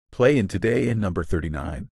Play, and today in number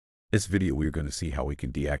 39. This video we are going to see how we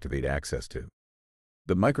can deactivate access to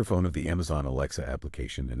the microphone of the Amazon Alexa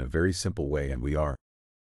application in a very simple way, and we are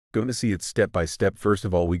going to see it step by step. First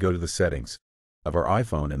of all, we go to the settings of our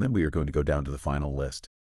iPhone, and then we are going to go down to the final list.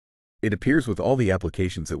 It appears with all the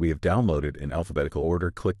applications that we have downloaded in alphabetical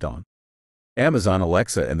order. Clicked on Amazon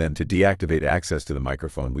Alexa, and then to deactivate access to the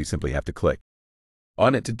microphone, we simply have to click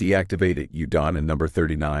on it to deactivate it. You done in number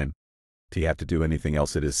 39. Do you have to do anything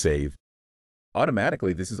else? It is saved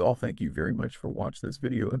automatically. This is all. Thank you very much for watching this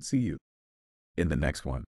video, and see you in the next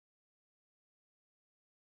one.